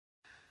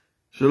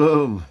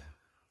Shalom.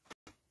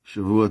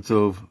 Shavua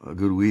Tov, a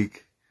good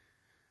week.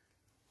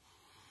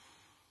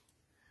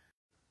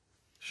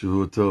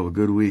 Shavua Tov, a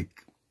good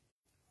week.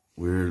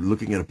 We're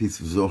looking at a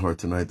piece of Zohar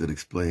tonight that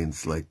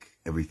explains like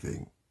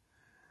everything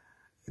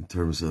in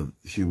terms of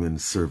human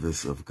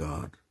service of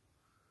God.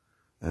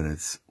 And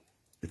it's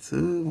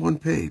a one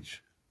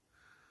page.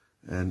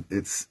 And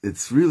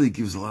it's really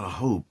gives a lot of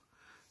hope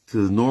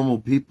to the normal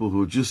people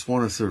who just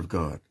want to serve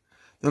God.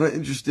 They're not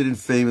interested in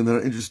fame, and they're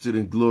not interested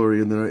in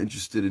glory, and they're not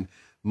interested in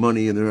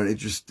money, and they're not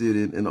interested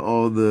in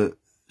all the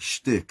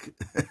shtick,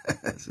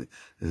 as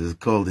it's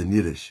called in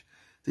Yiddish.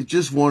 They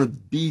just want to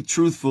be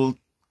truthful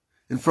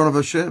in front of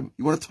Hashem.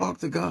 You want to talk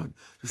to God,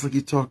 just like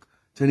you talk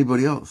to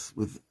anybody else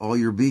with all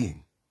your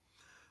being.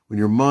 When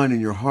your mind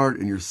and your heart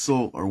and your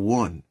soul are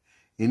one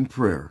in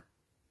prayer.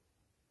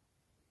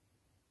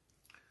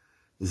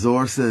 The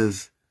Zohar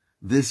says,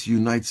 this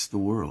unites the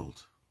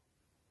world.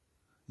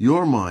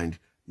 Your mind,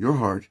 your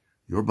heart,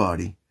 your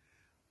body,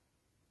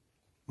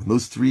 when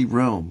those three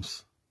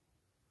realms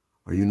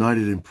are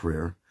united in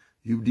prayer,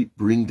 you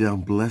bring down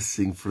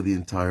blessing for the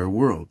entire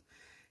world.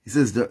 He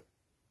says that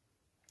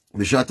at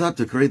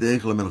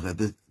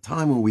the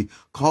time when we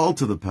call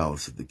to the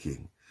palace of the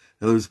king.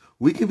 In other words,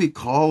 we can be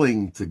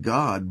calling to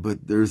God,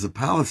 but there's a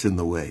palace in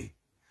the way.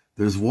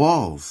 There's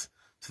walls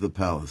to the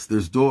palace.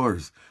 There's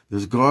doors.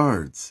 There's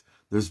guards.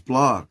 There's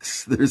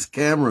blocks. There's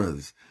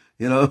cameras.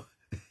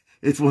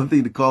 It's one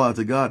thing to call out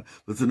to God,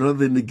 but it's another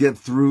thing to get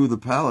through the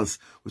palace,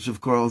 which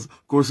of course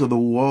are the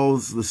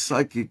walls, the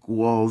psychic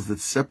walls that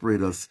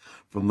separate us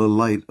from the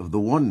light of the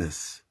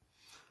oneness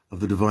of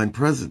the divine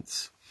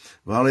presence.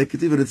 And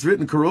it's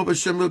written, God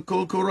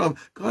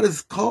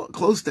is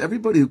close to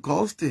everybody who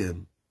calls to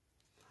him.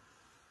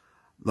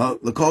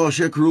 But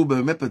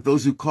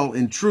those who call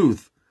in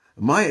truth.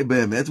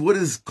 What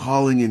is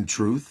calling in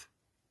truth?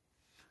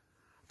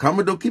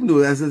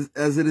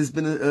 As it has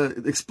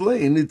been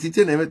explained,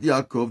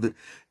 that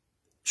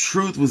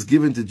truth was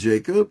given to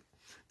Jacob,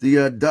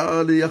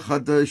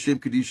 that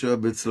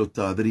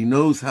he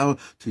knows how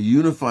to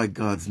unify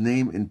God's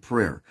name in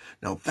prayer.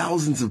 Now,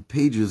 thousands of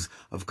pages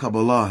of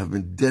Kabbalah have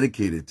been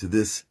dedicated to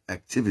this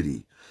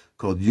activity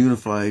called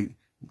unify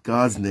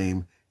God's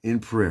name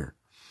in prayer.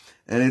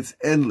 And it's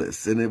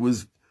endless. And it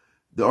was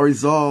the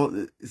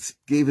Arizal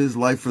gave his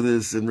life for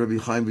this, and Rabbi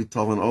Chaim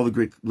Vital and all the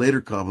great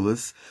later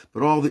Kabbalists,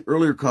 but all the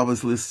earlier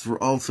Kabbalists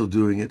were also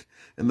doing it,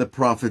 and the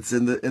prophets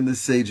and the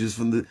sages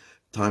from the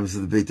times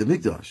of the Beit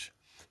HaMikdash.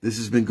 This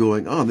has been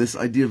going on, this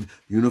idea of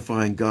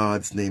unifying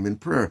God's name in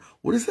prayer.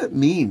 What does that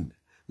mean,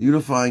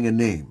 unifying a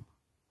name?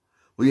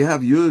 Well, you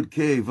have Yud,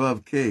 K,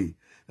 Vav, K.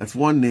 That's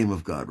one name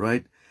of God,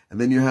 right? And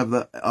then you have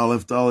the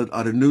Aleph Dalet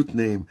Adanut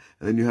name,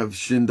 and then you have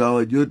Shin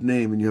Dalet Yud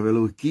name, and you have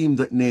Elohim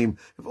name. You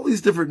have all these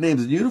different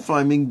names, and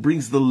unifying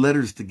brings the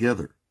letters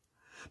together.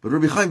 But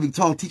Rabbi Chaim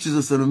Vital teaches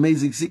us an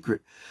amazing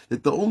secret,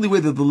 that the only way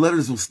that the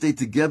letters will stay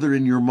together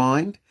in your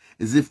mind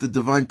is if the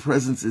divine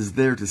presence is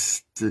there to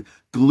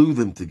glue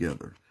them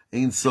together.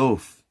 Ein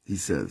Sof, he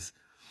says.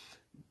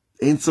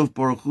 Ein Sof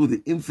Baruch Hu,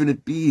 the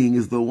infinite being,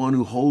 is the one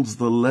who holds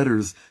the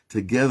letters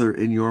together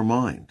in your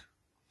mind.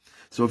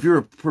 So if you're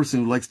a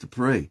person who likes to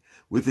pray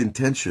with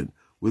intention,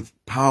 with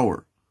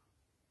power,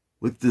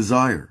 with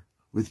desire,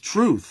 with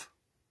truth,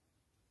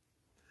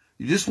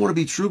 you just want to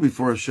be true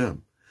before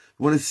Hashem.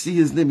 You want to see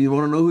his name. You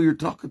want to know who you're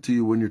talking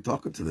to when you're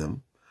talking to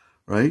them,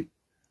 right?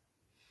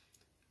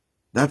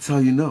 That's how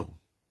you know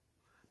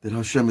that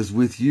Hashem is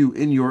with you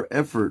in your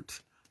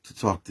effort to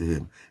talk to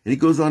him. And he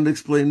goes on to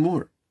explain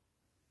more.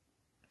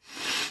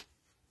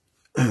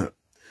 This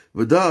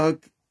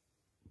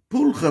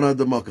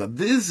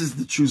is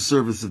the true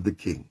service of the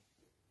king.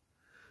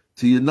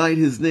 To unite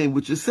his name,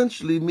 which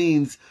essentially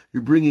means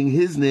you're bringing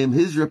his name,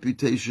 his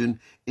reputation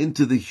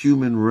into the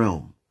human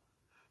realm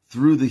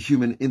through the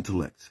human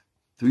intellect,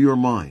 through your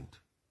mind.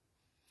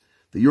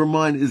 That your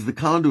mind is the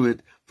conduit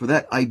for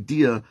that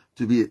idea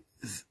to be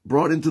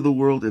brought into the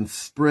world and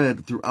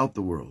spread throughout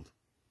the world.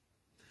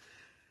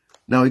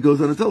 Now he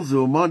goes on and tells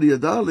you, and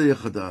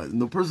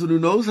the person who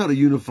knows how to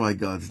unify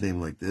God's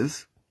name like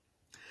this,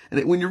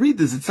 and when you read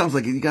this, it sounds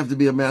like you have to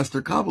be a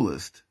master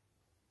Kabbalist.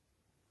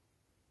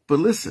 But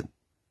listen,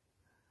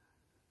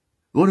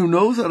 the one who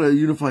knows how to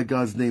unify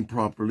God's name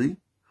properly,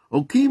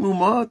 he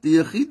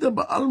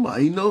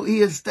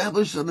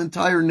established an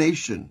entire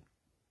nation.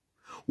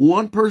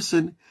 One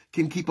person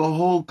can keep a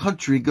whole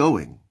country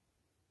going.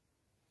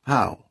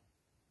 How?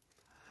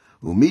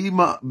 Who is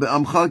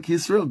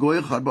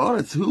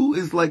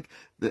like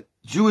the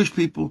Jewish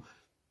people,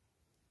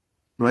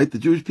 right? The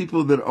Jewish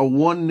people that are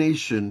one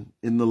nation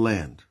in the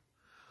land.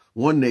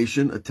 One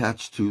nation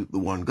attached to the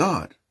one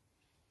God.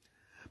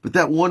 But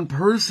that one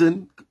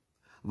person,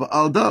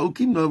 now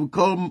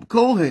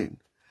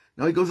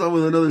he goes on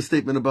with another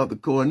statement about the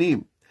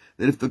Kohanim,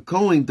 that if the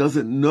Kohen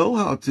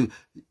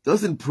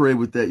doesn't pray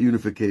with that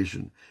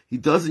unification, he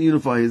doesn't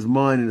unify his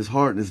mind and his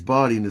heart and his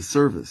body and his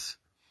service,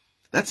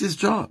 that's his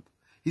job.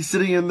 He's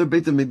sitting in the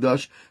Beit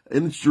HaMikdash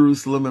in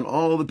Jerusalem, and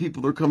all the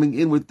people are coming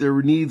in with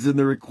their needs and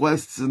their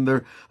requests and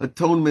their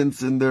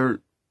atonements and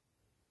their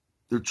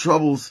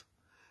troubles.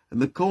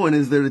 And the Kohen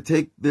is there to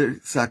take their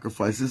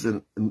sacrifices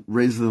and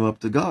raise them up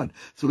to God.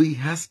 So he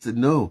has to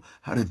know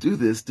how to do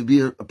this to be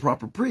a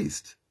proper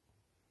priest.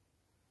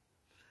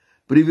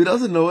 But if he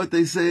doesn't know it,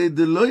 they say,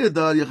 "De lo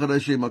yada yachad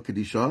Hashem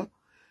HaKadisha,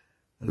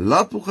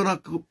 la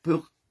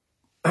puchana."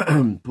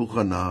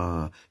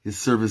 His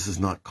service is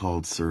not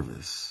called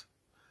service.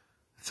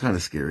 It's kind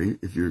of scary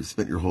if you've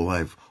spent your whole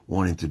life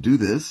wanting to do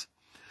this.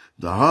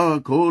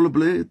 And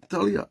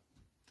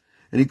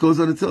he goes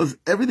on to tell us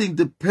everything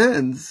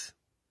depends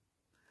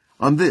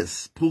on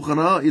this.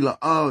 That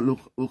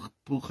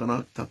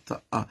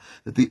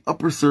the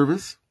upper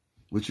service,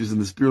 which is in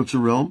the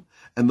spiritual realm,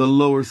 and the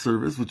lower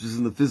service, which is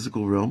in the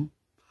physical realm,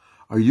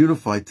 are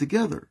unified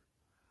together.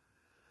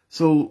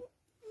 So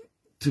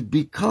to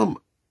become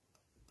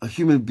a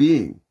human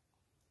being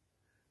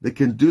that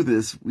can do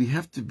this, we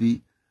have to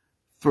be,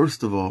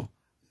 first of all,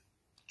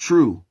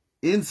 true,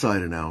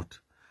 inside and out,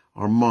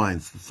 our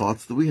minds, the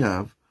thoughts that we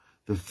have,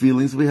 the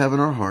feelings we have in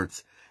our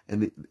hearts,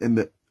 and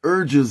the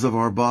urges of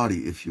our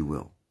body, if you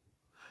will.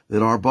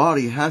 That our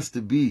body has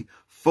to be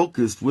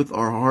focused with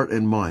our heart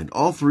and mind,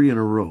 all three in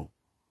a row.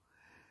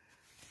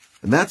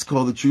 And that's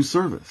called the true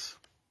service.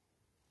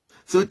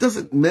 So it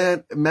doesn't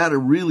matter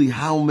really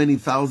how many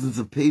thousands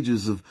of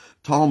pages of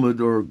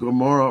Talmud or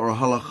Gemara or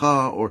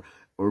Halakha or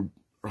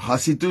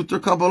Hasidut or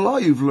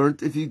Kabbalah you've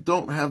learned if you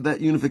don't have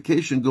that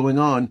unification going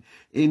on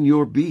in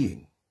your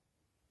being.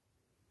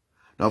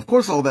 Now, of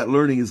course, all that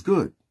learning is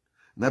good.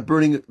 And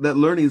that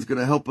learning is going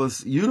to help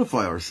us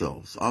unify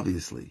ourselves,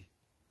 obviously.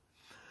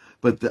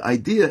 But the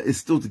idea is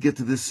still to get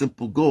to this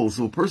simple goal.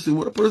 So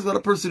what about a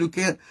person who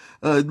can't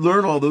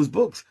learn all those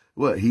books?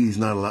 What, he's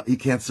not allowed, he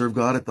can't serve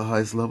God at the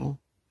highest level?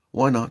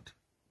 Why not?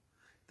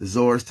 The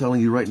Zohar is telling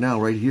you right now,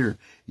 right here,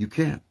 you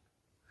can.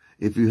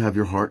 If you have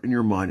your heart and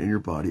your mind and your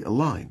body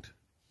aligned.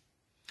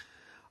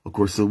 Of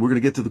course, so we're going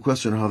to get to the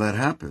question of how that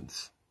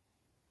happens.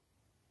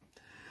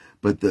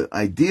 But the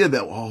idea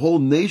that a whole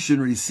nation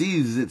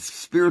receives its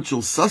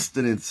spiritual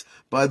sustenance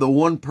by the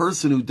one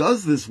person who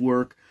does this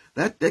work,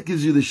 that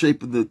gives you the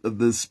shape of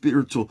the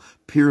spiritual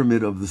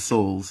pyramid of the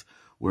souls,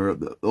 where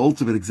the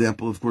ultimate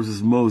example, of course,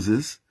 is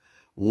Moses,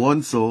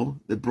 one soul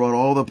that brought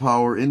all the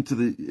power into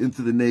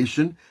the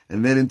nation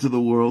and then into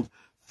the world.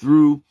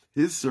 Through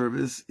his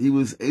service, he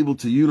was able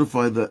to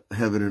unify the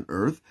heaven and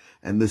earth,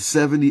 and the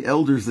 70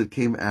 elders that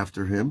came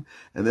after him,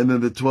 and then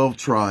the 12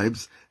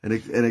 tribes, and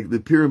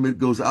the pyramid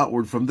goes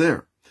outward from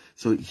there.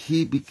 So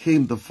he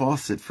became the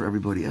faucet for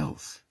everybody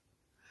else.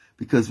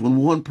 Because when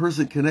one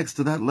person connects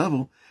to that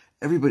level,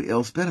 everybody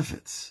else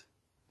benefits.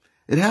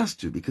 It has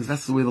to, because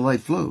that's the way the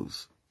light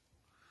flows.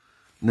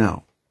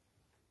 Now,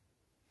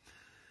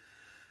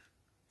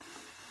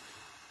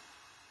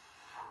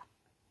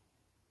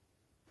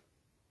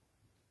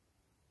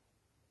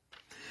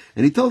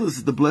 and he told us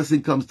that the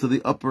blessing comes to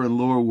the upper and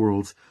lower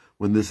worlds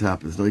when this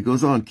happens. Now he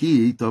goes on,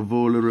 Ki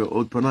tavo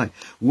lereot panai.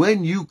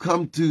 When you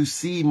come to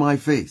see my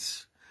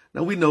face.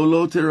 Now we know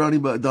lo terani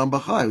ba'adam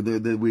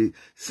b'chai, that we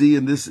see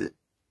in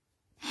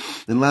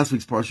last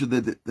week's Parshat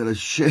that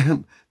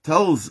Hashem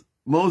tells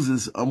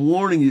Moses, I'm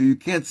warning you, you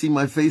can't see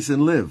my face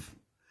and live.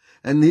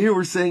 And here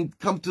we're saying,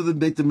 come to the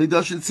Beit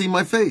HaMikdash and see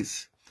my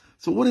face.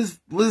 So what is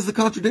the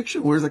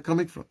contradiction? Where is that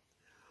coming from?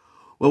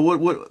 Well,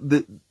 what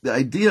the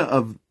idea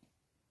of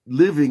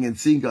living and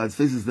seeing God's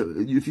face is that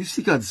if you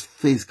see God's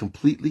face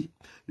completely,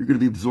 you're going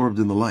to be absorbed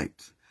in the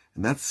light.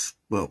 And that's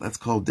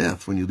called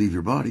death when you leave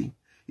your body,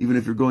 even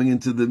if you're going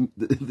into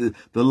the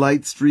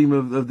light stream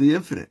of the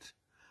infinite.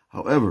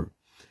 However,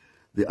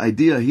 the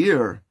idea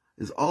here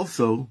is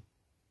also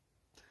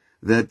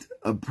that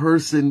a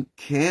person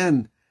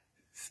can't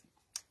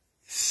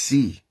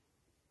see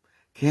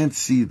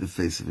the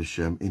face of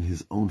Hashem in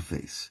his own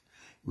face,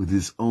 with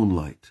his own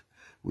light,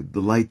 with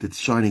the light that's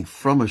shining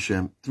from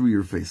Hashem through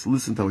your face.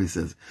 Listen to how he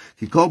says.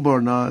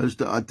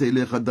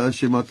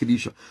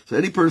 So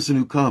any person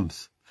who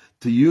comes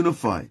to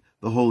unify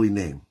the holy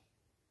name,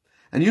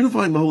 and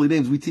unifying the holy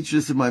names, we teach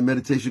this in my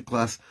meditation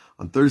class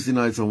on Thursday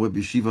nights on Web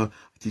Yeshiva.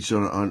 I teach it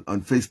on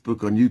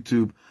Facebook, on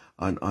YouTube,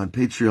 on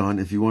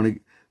Patreon. If you want to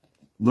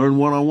learn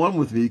one-on-one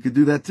with me, you could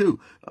do that too,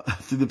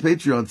 through the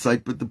Patreon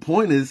site. But the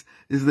point is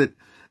that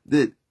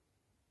the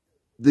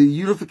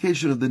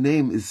unification of the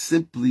name is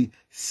simply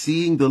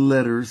seeing the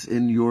letters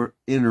in your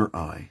inner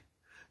eye.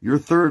 Your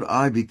third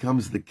eye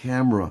becomes the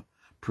camera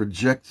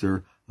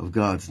projector of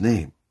God's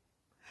name.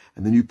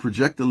 And then you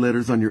project the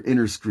letters on your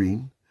inner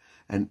screen.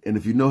 And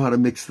if you know how to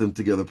mix them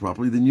together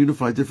properly, then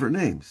unify different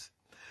names.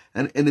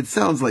 And it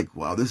sounds like,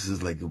 wow, this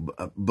is like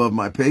above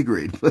my pay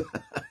grade.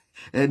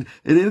 and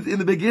in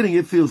the beginning,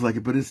 it feels like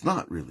it, but it's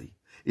not really.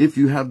 If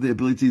you have the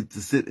ability to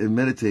sit and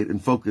meditate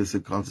and focus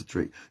and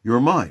concentrate your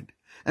mind.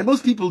 And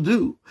most people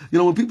do. You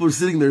know, when people are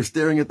sitting there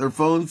staring at their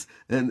phones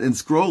and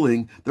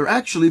scrolling, they're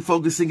actually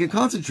focusing and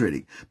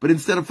concentrating. But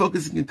instead of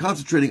focusing and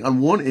concentrating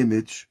on one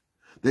image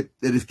that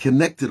is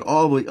connected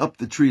all the way up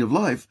the tree of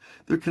life,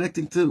 they're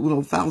connecting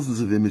to,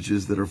 thousands of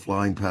images that are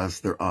flying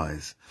past their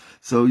eyes.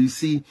 So you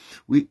see,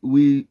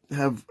 we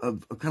have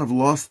kind of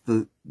lost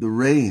the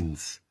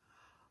reins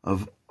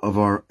of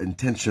our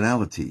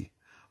intentionality,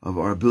 of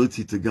our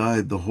ability to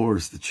guide the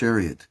horse, the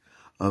chariot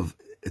of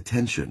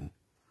attention.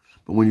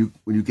 But when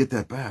you get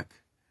that back,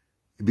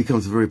 it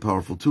becomes a very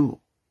powerful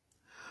tool.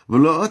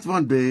 And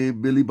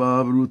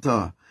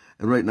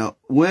right now,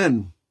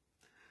 when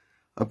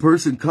a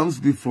person comes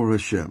before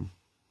Hashem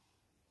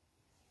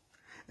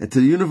and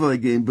to unify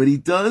again, but he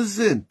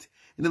doesn't.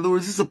 In other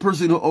words, this is a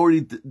person who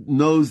already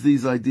knows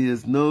these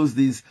ideas, knows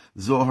these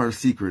Zohar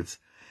secrets,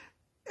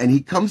 and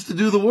he comes to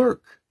do the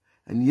work.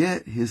 And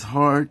yet his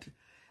heart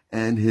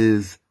and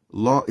his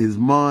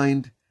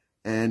mind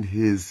and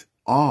his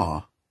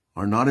awe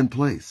are not in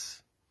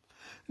place.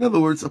 In other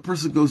words, a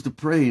person goes to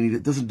pray and he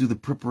doesn't do the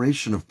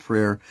preparation of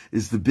prayer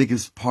is the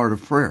biggest part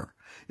of prayer,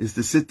 is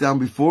to sit down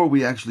before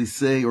we actually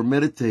say or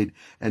meditate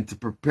and to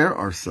prepare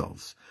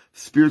ourselves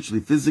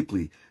spiritually,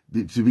 physically,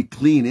 to be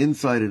clean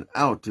inside and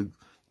out, to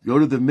go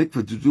to the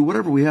mikveh, to do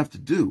whatever we have to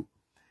do.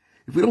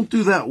 If we don't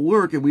do that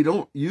work and we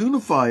don't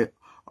unify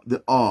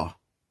the awe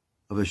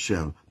of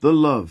Hashem, the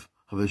love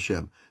of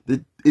Hashem,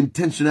 the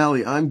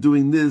intentionality, I'm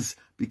doing this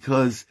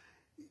because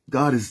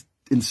God is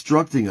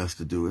instructing us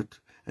to do it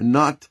and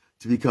not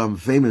to become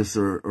famous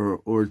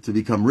or to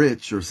become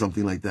rich or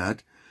something like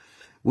that.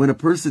 When a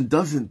person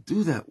doesn't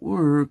do that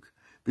work,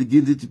 because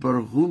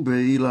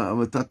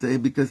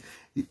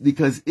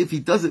if he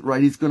does it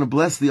right, he's going to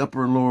bless the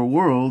upper and lower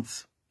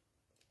worlds.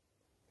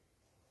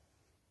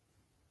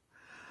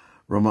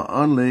 They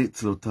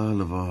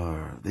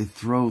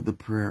throw the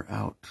prayer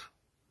out.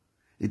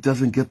 It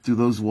doesn't get through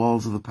those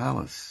walls of the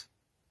palace.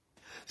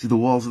 See, the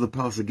walls of the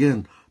palace,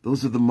 again,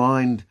 those are the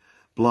mind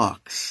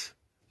blocks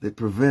that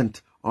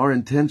prevent our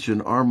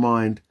intention, our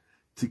mind,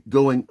 to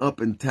going up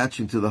and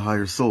attaching to the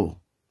higher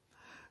soul.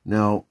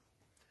 Now,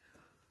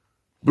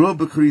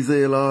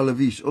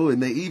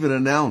 and they even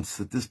announce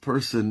that this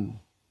person,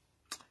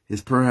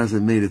 his prayer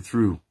hasn't made it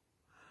through.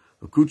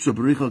 And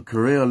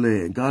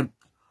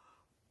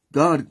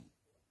God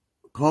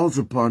calls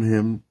upon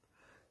him,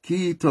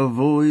 you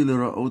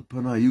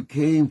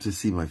came to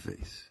see my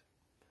face.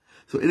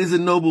 So it is a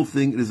noble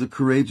thing, it is a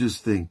courageous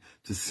thing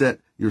to set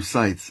your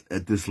sights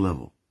at this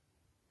level.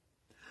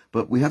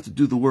 But we have to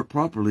do the work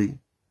properly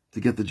to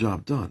get the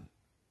job done.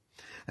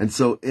 And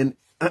so,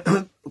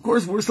 of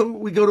course,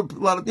 we go to a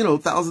lot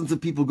of, thousands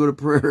of people go to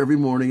prayer every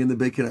morning in the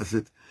Beit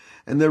Knesset,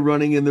 and they're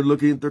running and they're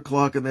looking at their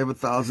clock and they have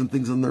 1,000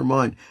 things on their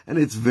mind. And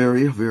it's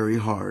very, very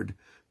hard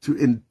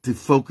to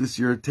focus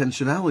your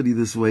attentionality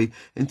this way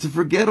and to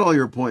forget all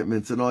your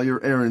appointments and all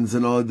your errands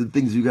and all the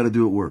things you got to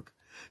do at work.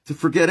 To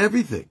forget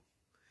everything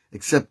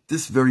except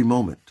this very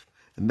moment.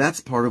 And that's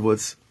part of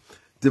what's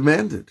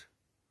demanded,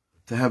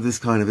 to have this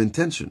kind of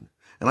intention.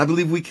 And I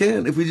believe we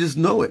can if we just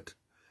know it.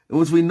 And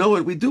once we know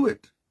it, we do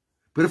it.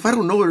 But if I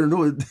don't know it or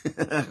know it,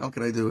 how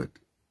can I do it?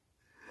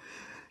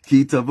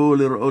 It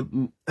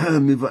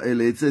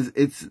says,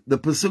 the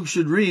pasuk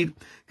should read,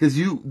 because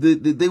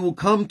they will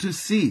come to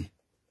see.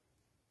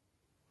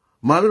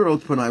 Why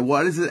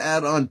does it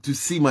add on to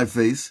see my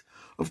face?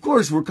 Of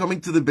course, we're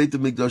coming to the Beit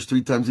HaMikdash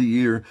 3 times a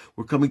year.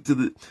 We're coming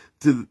to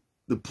the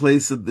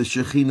place of the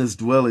Shekhinah's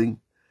dwelling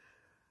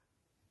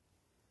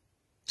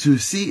to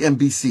see and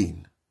be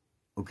seen.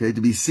 Okay,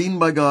 to be seen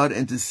by God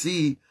and to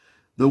see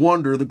the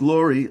wonder, the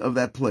glory of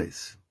that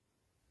place.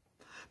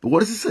 But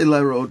what does it say,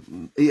 Lairot?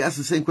 He asked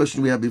the same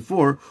question we had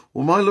before.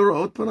 Well, my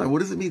Lairot Panai, what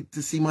does it mean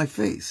to see my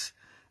face?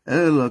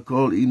 Ela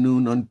kol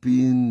inun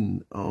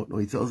anpin. Oh, no,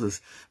 he tells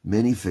us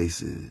many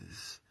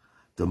faces.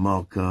 The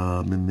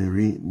Malka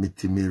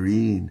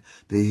mitimirin,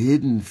 the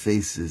hidden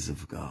faces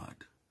of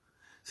God.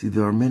 See,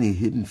 there are many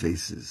hidden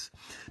faces.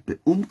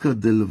 Be'umka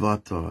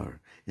delvatar,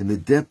 in the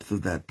depth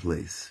of that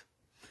place.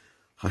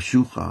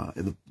 Hashucha,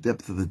 in the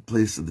depth of the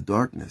place of the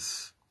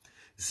darkness.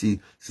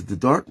 See, so the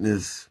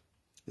darkness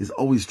is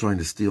always trying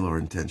to steal our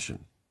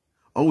intention,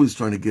 always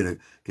trying to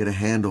get a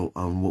handle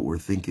on what we're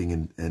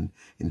thinking and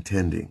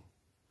intending.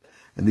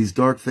 And these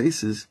dark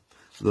faces,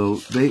 though,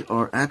 they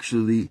are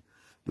actually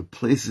the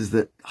places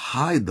that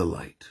hide the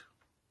light.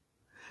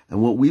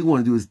 And what we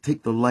want to do is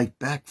take the light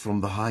back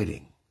from the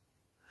hiding.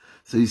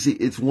 So you see,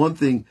 it's one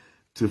thing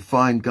to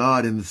find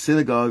God in the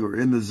synagogue or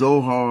in the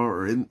Zohar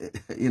or in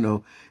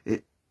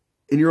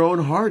your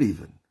own heart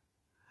even.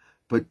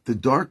 But the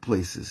dark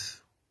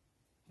places,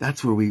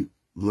 that's where we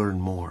learn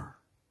more.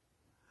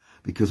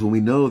 Because when we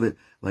know that,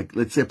 like,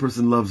 let's say a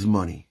person loves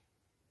money.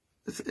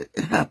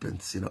 It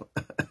happens,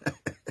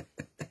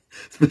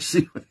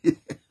 Especially when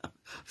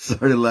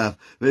sorry to laugh,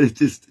 but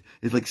it's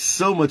like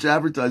so much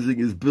advertising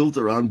is built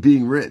around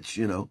being rich,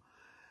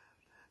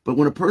 But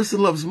when a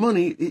person loves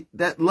money,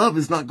 that love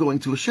is not going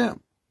to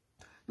Hashem.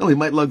 No, he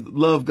might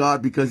love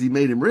God because he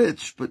made him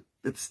rich, but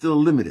it's still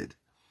limited.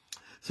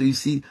 So you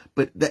see,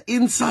 but the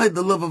inside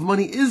the love of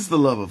money is the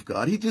love of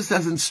God. He just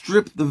hasn't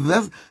stripped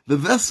the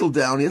vessel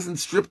down. He hasn't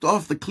stripped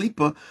off the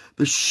klipa,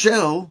 the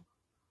shell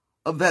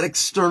of that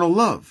external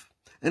love.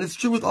 And it's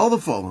true with all the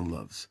fallen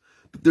loves.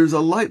 But there's a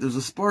light, there's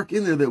a spark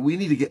in there that we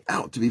need to get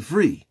out to be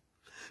free.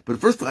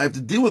 But first I have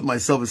to deal with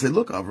myself and say,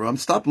 look, Avraham,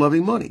 stop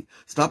loving money.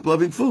 Stop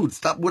loving food.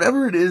 Stop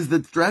whatever it is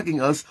that's dragging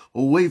us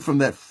away from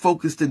that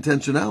focused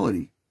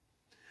intentionality.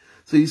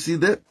 So you see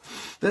that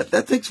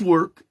takes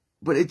work,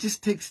 but it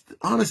just takes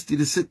honesty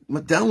to sit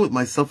down with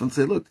myself and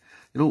say, look,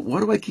 why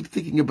do I keep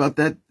thinking about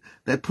that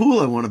pool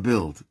I want to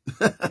build?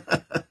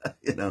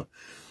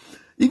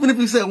 Even if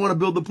you say I want to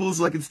build the pool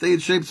so I can stay in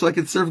shape, so I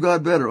can serve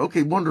God better.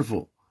 Okay,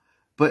 wonderful.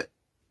 But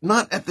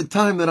not at the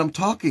time that I'm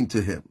talking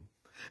to him.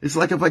 It's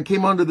like if I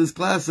came onto this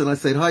class and I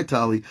said, hi,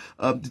 Tali,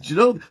 did you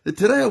know that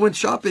today I went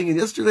shopping and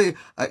yesterday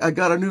I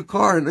got a new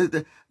car?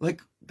 And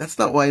that's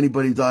not why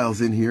anybody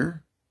dials in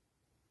here.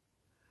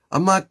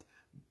 I'm not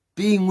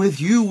being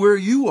with you where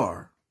you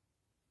are.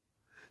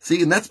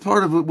 See, and that's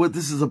part of what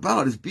this is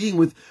about, is being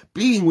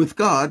with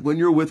God when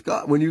you're with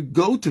God, when you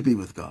go to be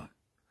with God,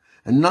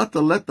 and not to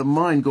let the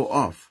mind go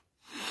off.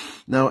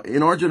 Now,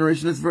 in our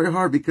generation, it's very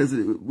hard because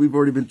we've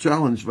already been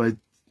challenged by,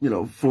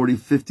 40,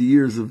 50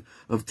 years of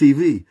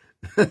TV.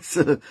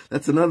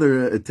 That's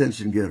another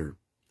attention getter.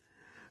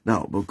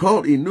 Now, and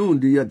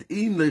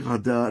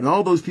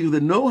all those people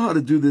that know how to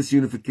do this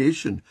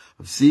unification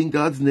of seeing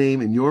God's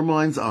name in your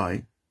mind's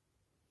eye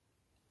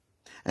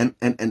and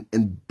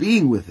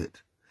being with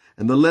it,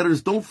 and the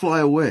letters don't fly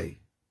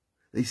away.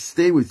 They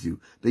stay with you.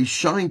 They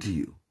shine to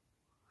you.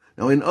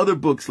 Now, in other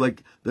books,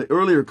 like the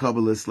earlier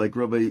Kabbalists, like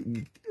Rabbi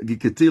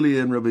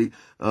Gikatili and Rabbi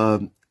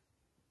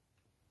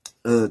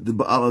the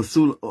Baal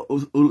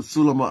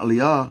Sulam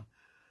Aliyah,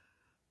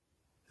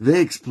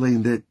 they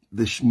explain that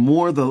the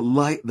more the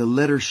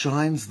letter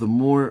shines, the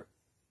more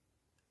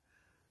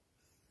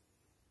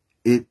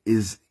it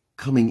is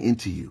coming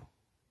into you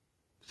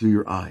through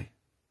your eye.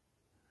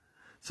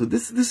 So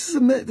this is a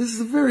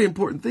very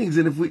important thing.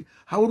 And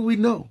how would we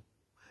know?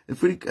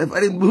 If I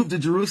didn't move to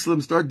Jerusalem,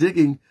 start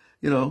digging,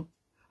 how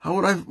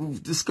would I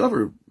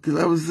discover? Because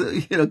I was,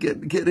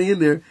 getting in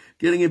there,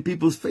 getting in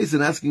people's face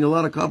and asking a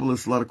lot of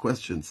Kabbalists a lot of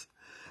questions.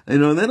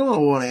 And they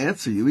don't want to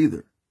answer you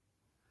either.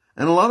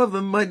 And a lot of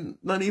them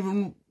might not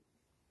even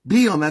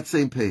be on that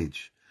same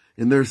page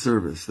in their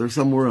service. They're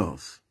somewhere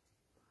else.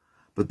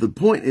 But the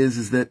point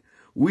is that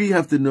we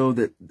have to know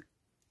that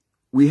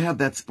we have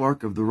that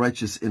spark of the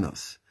righteous in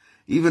us.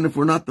 Even if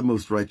we're not the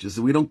most righteous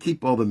and we don't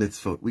keep all the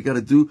mitzvot, we got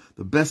to do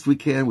the best we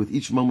can with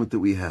each moment that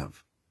we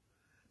have.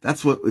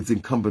 That's what is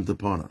incumbent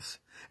upon us.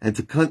 And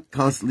to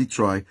constantly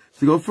try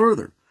to go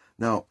further.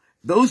 Now,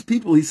 those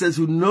people, he says,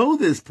 who know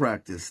this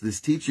practice, this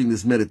teaching,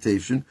 this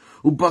meditation,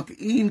 they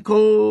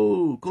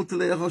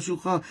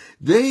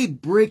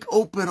break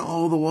open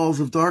all the walls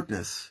of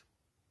darkness.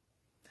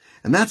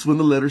 And that's when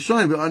the letters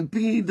shine.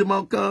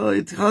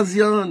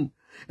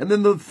 And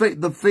then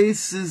the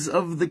faces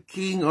of the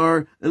king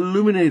are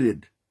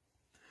illuminated.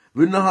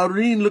 And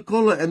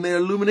they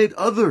illuminate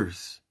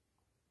others.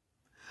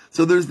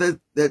 So there's that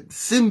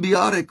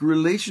symbiotic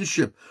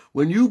relationship.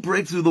 When you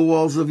break through the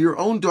walls of your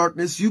own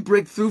darkness, you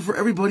break through for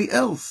everybody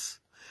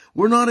else.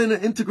 We are in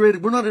an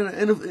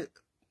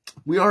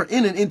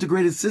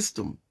integrated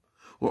system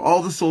where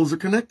all the souls are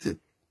connected.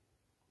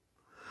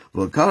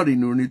 When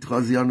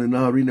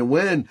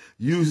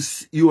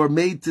you are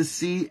made to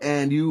see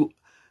and you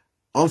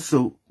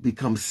also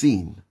become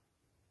seen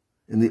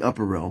in the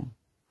upper realm,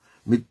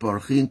 and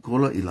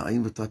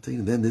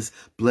then this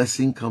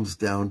blessing comes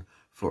down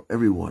for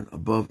everyone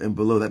above and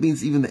below. That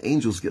means even the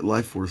angels get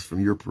life force from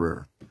your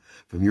prayer,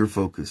 from your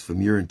focus,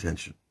 from your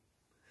intention.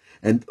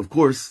 And of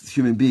course,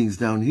 human beings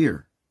down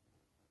here.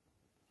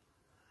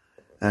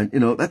 And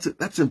that's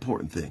an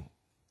important thing,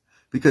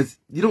 because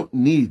you don't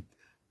need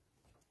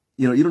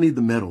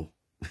the medal.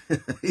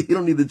 You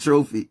don't need the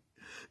trophy.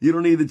 You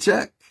don't need the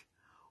check.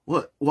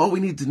 All we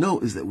need to know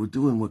is that we're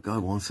doing what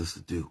God wants us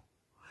to do.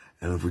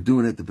 And if we're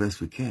doing it the best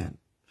we can,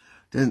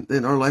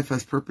 then our life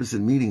has purpose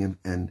and meaning,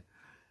 and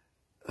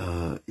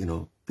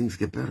things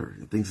get better.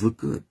 Things look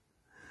good.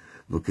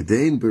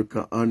 And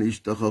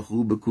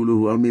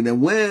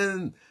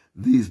when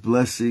these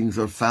blessings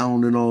are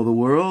found in all the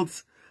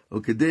worlds,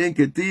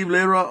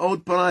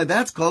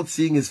 that's called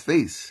seeing his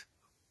face.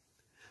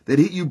 That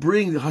you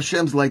bring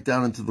Hashem's light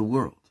down into the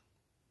world.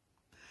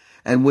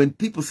 And when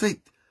people say,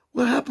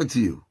 what happened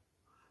to you?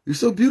 You're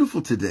so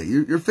beautiful today.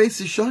 Your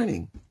face is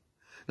shining.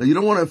 Now, you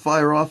don't want to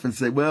fire off and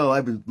say, well,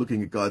 I've been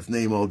looking at God's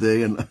name all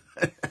day. And,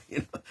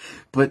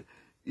 but,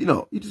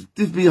 you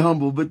just be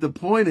humble. But the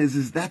point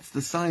is that's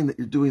the sign that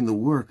you're doing the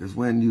work, is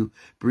when you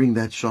bring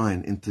that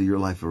shine into your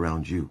life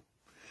around you.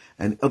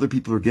 And other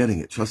people are getting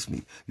it. Trust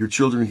me. Your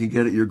children can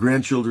get it. Your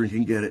grandchildren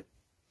can get it.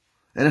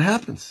 And it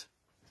happens.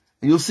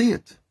 And you'll see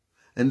it.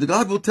 And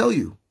God will tell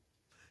you.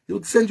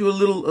 He'll send you a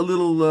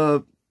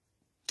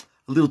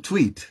little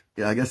tweet.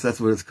 Yeah, I guess that's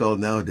what it's called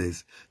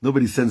nowadays.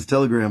 Nobody sends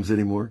telegrams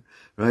anymore,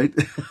 right?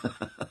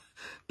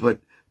 But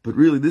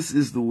really, this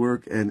is the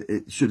work, and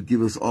it should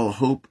give us all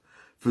hope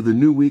for the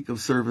new week of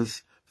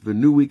service, for the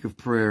new week of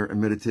prayer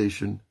and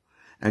meditation.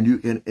 And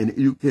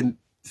you can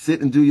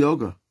sit and do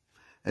yoga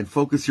and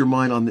focus your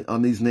mind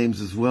on these names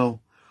as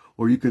well.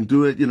 Or you can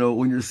do it,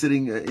 when you're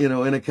sitting, in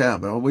a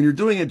cab. When you're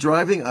doing it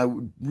driving, I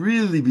would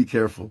really be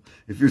careful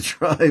if you're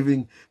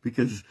driving,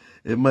 because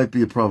it might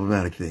be a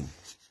problematic thing.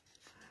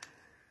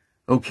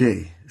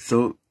 Okay,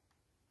 so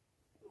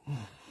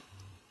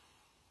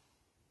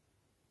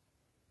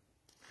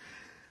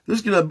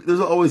there's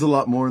always a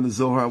lot more in the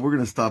Zohar. We're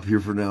going to stop here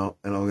for now,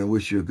 and I'm going to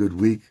wish you a good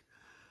week,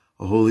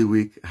 a holy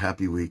week, a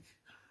happy week,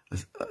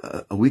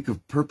 a week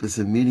of purpose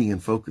and meaning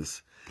and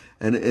focus.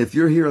 And if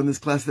you're here on this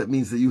class, that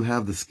means that you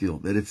have the skill,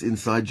 that it's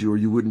inside you, or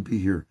you wouldn't be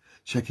here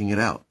checking it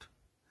out.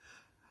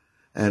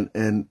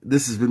 And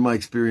this has been my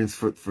experience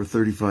for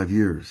 35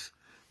 years,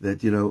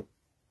 that, you know,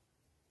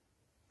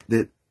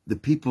 that the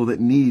people that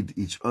need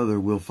each other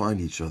will find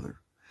each other,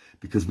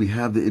 because we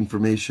have the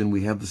information,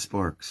 we have the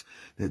sparks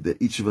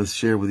that each of us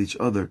share with each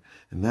other,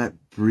 and that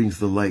brings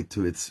the light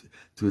to its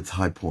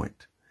high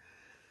point.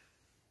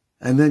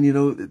 And then, you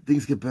know,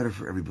 things get better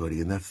for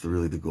everybody, and that's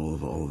really the goal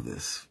of all of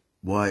this.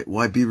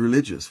 Why be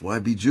religious? Why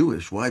be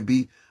Jewish? Why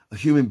be a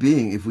human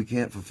being if we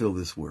can't fulfill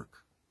this work?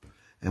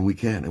 And we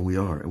can, and we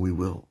are, and we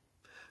will.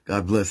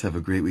 God bless. Have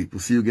a great week. We'll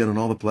see you again on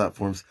all the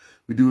platforms.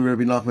 We do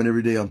Rabbi Nachman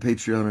every day on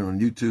Patreon and on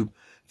YouTube,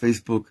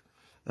 Facebook,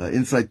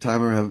 Insight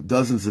Timer. I have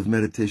dozens of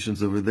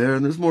meditations over there,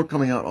 and there's more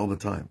coming out all the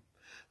time.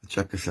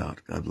 Check us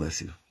out. God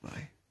bless you.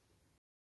 Bye.